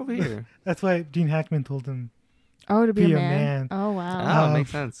little more over here. That's why Gene Hackman told him, Oh, to be, Be a a man. man. Oh wow. Oh, Um, makes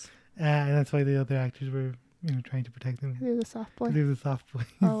sense. and that's why the other actors were, trying to protect him. He was a soft boy. He was a soft boy.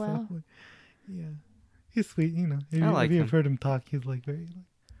 Oh, wow. Soft boy. Yeah, he's sweet. If I like you've him. heard him talk, he's like very,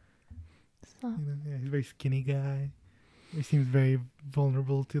 Soft. yeah, he's a very skinny guy. He seems very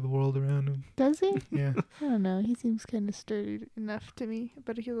vulnerable to the world around him. Does he? Yeah, I don't know. He seems kind of sturdy enough to me,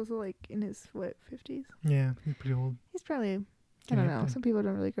 but he's also like in his 50s. yeah, he's pretty old. He's probably. I Yeah, don't know. okay. Some people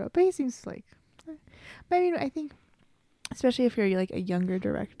don't really grow up, but he seems like. But I mean, I think, especially if you're like a younger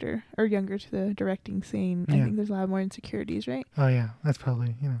director or younger to the directing scene, I Yeah. think there's a lot more insecurities, right? Oh yeah, that's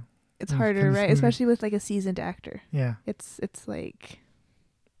probably It's Mm, harder, for this right? movie. Especially with like a seasoned actor. yeah. It's like.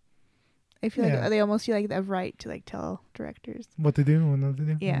 I feel Yeah. like they almost feel like they have right to like tell directors. What to do and what not to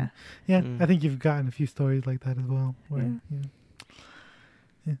do. Yeah. Yeah, Mm. I think you've gotten a few stories like that as well. Where,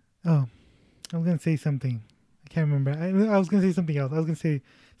 yeah. Oh, I was gonna say something. I can't remember. I was gonna say something else. I was gonna say,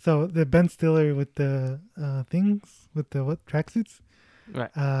 so the Ben Stiller with the things with the tracksuits. Right.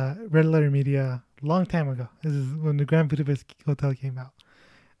 Red Letter Media, long time ago. This is when the Grand Budapest Hotel came out.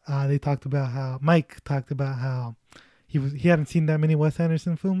 They talked about how Mike talked about how he hadn't seen that many Wes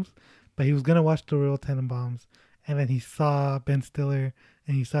Anderson films, but he was gonna watch The Royal Tenenbaums, and then he saw Ben Stiller,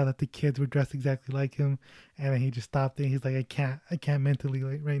 and he saw that the kids were dressed exactly like him, and then he just stopped it. He's like, I can't mentally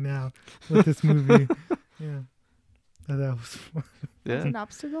like right now with this movie. Yeah, so that was. That's Yeah. an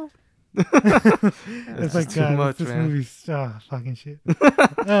obstacle. It's like too God, much, this man. movie's fucking shit.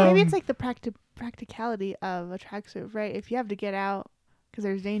 Maybe it's like the practicality of a tracksuit, right? If you have to get out because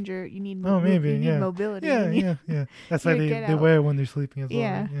there's danger, you need Oh, maybe, you need yeah. mobility. Yeah, you need- yeah. That's You why gotta they get they out. wear it when they're sleeping as well.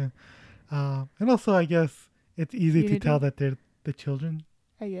 Yeah. right? Yeah. And also, I guess it's easy to Unity. tell that they're the children.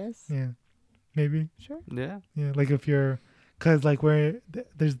 I guess. Yeah, maybe. Sure. Yeah. Yeah, like if you're, cause like where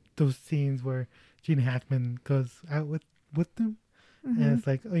there's those scenes where Gene Hackman goes out with them, Mhm. and it's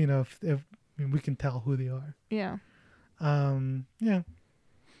like, oh, if I mean, we can tell who they are. Yeah. Yeah.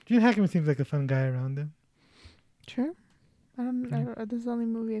 Gene Hackman seems like a fun guy around him. Sure. I don't. Yeah. This is the only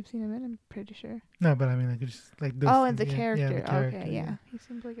movie I've seen him in. I'm pretty sure. No, but I mean, like just like those. Oh, and the scenes, character. Yeah, the character. Okay, yeah. He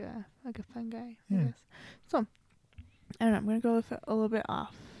seems like a fun guy. Yeah. I guess. So, I don't know. I'm gonna go with it a little bit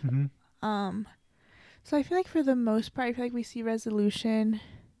off. Mm-hmm. So I feel like for the most part, I feel like we see resolution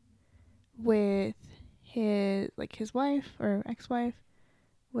with his wife or ex-wife,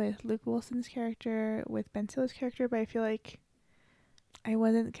 with Luke Wilson's character, with Ben Stiller's character, but I feel like I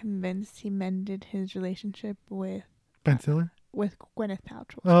wasn't convinced he mended his relationship with Ben Stiller. Gwyneth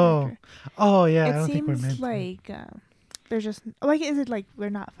Paltrow's Oh, character. Oh yeah, I It don't think we're meant seems to. like there's just like, is it like they're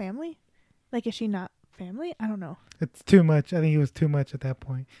not family? Like, is she not family? I don't know. It's too much. I think it was too much at that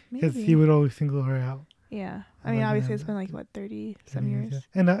point because Maybe. he would always single her out. Yeah. I I mean, like obviously that. it's been like what 30 some 10 years. yeah.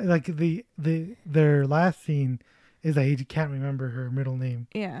 And like their last scene is that he can't remember her middle name,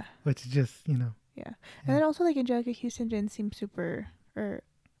 Yeah. which is just And then also like Angelica Houston didn't seem super or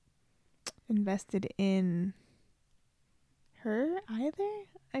invested in her either.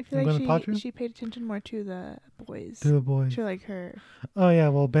 I feel Gwyneth like Paltrow? she paid attention more to the boys. to the boys. To like her. Oh yeah,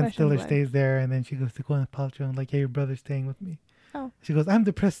 well Ben Flesh and Stiller blood. stays there, and then she goes to Gwyneth Paltrow and like, hey, your brother's staying with me. Oh. She goes, I'm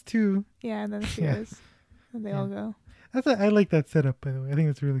depressed too. Yeah, and then she Yeah. goes. And they Yeah. all go. I like that setup, by the way. I think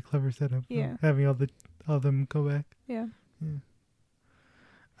it's a really clever setup. Yeah. Having all of them go back. Yeah.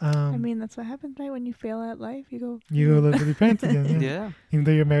 I I mean, that's what happens, right? When you fail at life, you go. you go live with your parents again. Yeah. Yeah. Even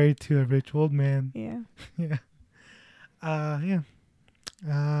though you're married to a rich old man. Yeah. Yeah. Yeah.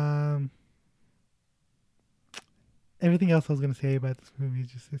 Everything else I was gonna say about this movie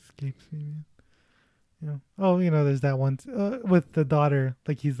just escapes me, man. You know. Oh, there's that one with the daughter.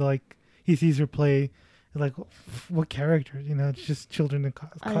 Like he sees her play. Like, what characters? It's just children in I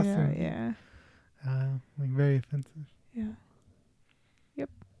costumes. know, yeah. Like very offensive. Yeah.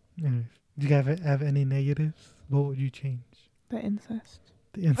 Anyways, do you have any negatives? What would you change? The incest.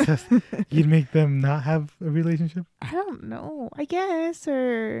 The incest. You'd make them not have a relationship? I don't know. I guess,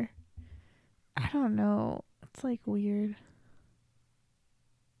 or I don't know. It's like weird.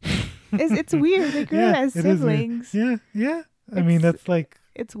 It's weird. They grew up as it is weird. siblings. Yeah. I mean, that's like,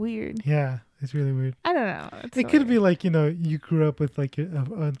 It's weird. yeah, it's really weird. I don't know. It could be like, you grew up with like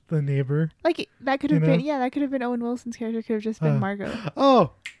a neighbor. like that could have you know? been. Yeah, that could have been Owen Wilson's character. Could have just been Margot.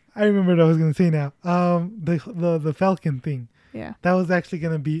 Oh, I remember what I was going to say now. The Falcon thing. Yeah. That was actually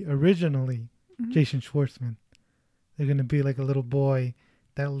going to be originally Mhm. Jason Schwartzman. They're going to be like a little boy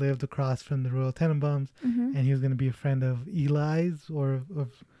that lived across from the Royal Tenenbaums, Mm-hmm. and he was going to be a friend of Eli's or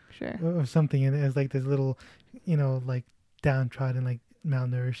Sure. of something, and it was like this little, like downtrodden, like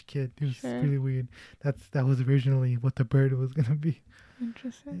malnourished kid. It was Sure. really weird. That was originally what the bird was going to be. Yeah,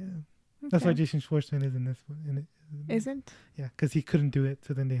 Interesting. that's why Okay. Jason Schwartzman is in this one. Isn't? Yeah, because he couldn't do it,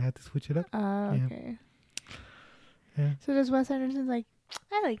 so then they had to switch it up. Yeah. Okay. Yeah. So does Wes Anderson's like,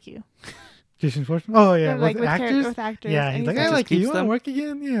 I like you. Jason Schwartzman. Oh yeah, Or, like with with actors. with actors. Yeah, and he's like, like- I Just like you. keeps You want to them? work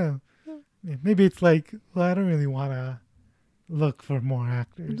again? Yeah. Yeah. Maybe it's like, well, I don't really want to look for more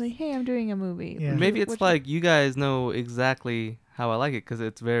actors. He's like, hey, I'm doing a movie. Yeah. Maybe it's Which- like you guys know exactly how I like it because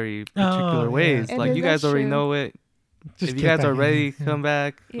it's very particular yeah. ways. And Like you guys that's already true. know it. Just If you get guys are back ready, in. come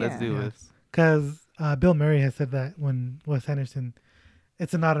back. Let's Yeah. do Yeah. this. Because Bill Murray has said that when Wes Anderson,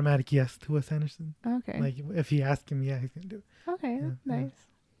 it's an automatic yes to Wes Anderson. Okay. Like if he asks him, yeah, he's gonna do it. Okay, Yeah, that's yeah. nice.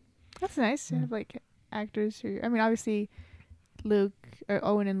 That's nice to Yeah. have like actors who. I mean, obviously, Luke or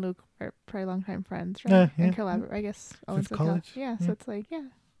Owen and Luke are probably longtime friends, right? Yeah, And yeah. I guess Owen's Since with college. Yeah, Yeah. so it's like, yeah,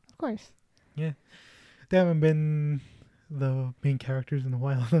 of course. They haven't been the main characters in a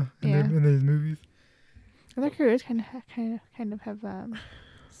while though, Yeah. in those movies. And their careers kind of have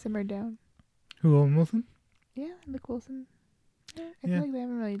simmered down. Who, Owen Wilson? Yeah, Luke Wilson. Yeah, I Yeah. feel like they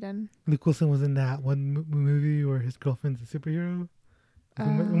haven't really done. Luke Wilson was in that one movie where his girlfriend's a superhero.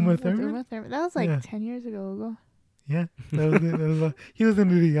 Uma with Thurman? Uma Thurman. That was like Yeah. 10 years ago. Yeah, that was it. He was in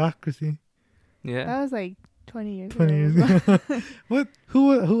Idiocracy Yeah. That was like 20 years 20 years ago. ago. What?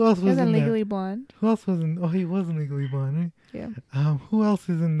 Who else He was was in in that? Legally Blonde. Who else was in? Oh, he was in Legally Blonde, Yeah. right? Who else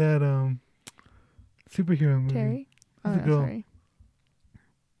is in that superhero movie? Terry. Oh, Who's no, the girl? sorry.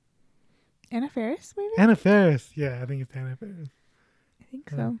 Anna Faris, maybe? Anna Faris. Yeah, I think it's Anna Faris. I think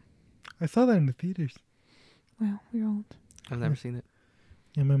Yeah. so. I saw that in the theaters. Wow, we're old. I've never seen it.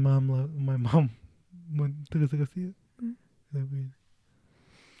 Yeah, my mom took us to go see it. Mm. That weird.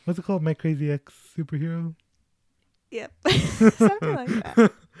 What's it called? My Crazy Ex Superhero. Yep. Something like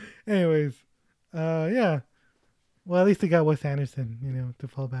that. Anyways, yeah. Well, at least they got Wes Anderson, to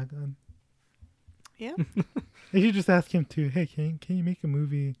fall back on. Yeah. They should just ask him to, hey, can you make a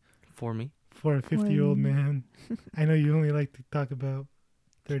movie For me. for a 50-year-old me. man? I know you only like to talk about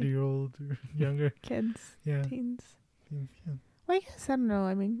 30-year-olds or younger. Kids, Yeah. teens. Yeah. Well, I guess, I don't know.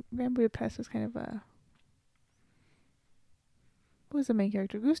 I mean, Grand Budapest was kind of a... Who was the main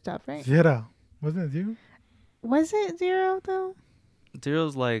character? Gustav, right? Zero. Wasn't it Zero? Was it Zero, though?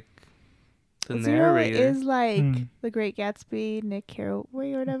 Zero's like the Zero narrator. is like Hmm. The Great Gatsby, Nick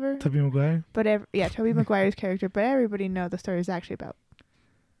Carraway or whatever. Tobey Maguire? But Tobey Maguire's character. But everybody know the story is actually about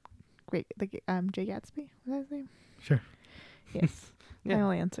Jay Gatsby. Was that his name? Sure. Yes. Yeah.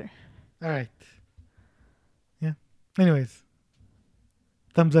 Final answer. All right. Yeah. Anyways.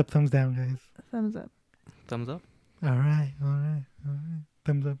 Thumbs up, thumbs down, guys. Thumbs up. Thumbs up. All right.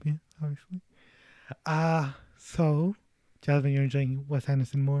 Thumbs up, yeah, obviously. So, Jasmine, you're enjoying Wes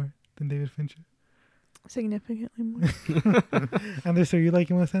Anderson more than David Fincher? Significantly more. Anders, are you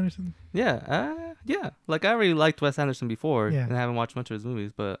liking Wes Anderson? Yeah. Yeah. Like I already liked Wes Anderson before, Yeah. and I haven't watched much of his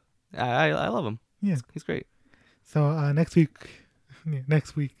movies, but I love him. Yeah. He's great. So, next week,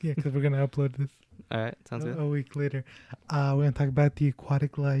 because we're going to upload this All right. Sounds good. a week later, we're going to talk about The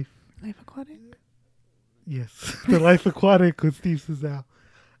Aquatic Life. Life Aquatic. Yes, The Life Aquatic with Steve Zissou.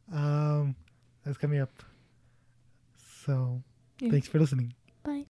 That's coming up. So, Yeah. thanks for listening. Bye.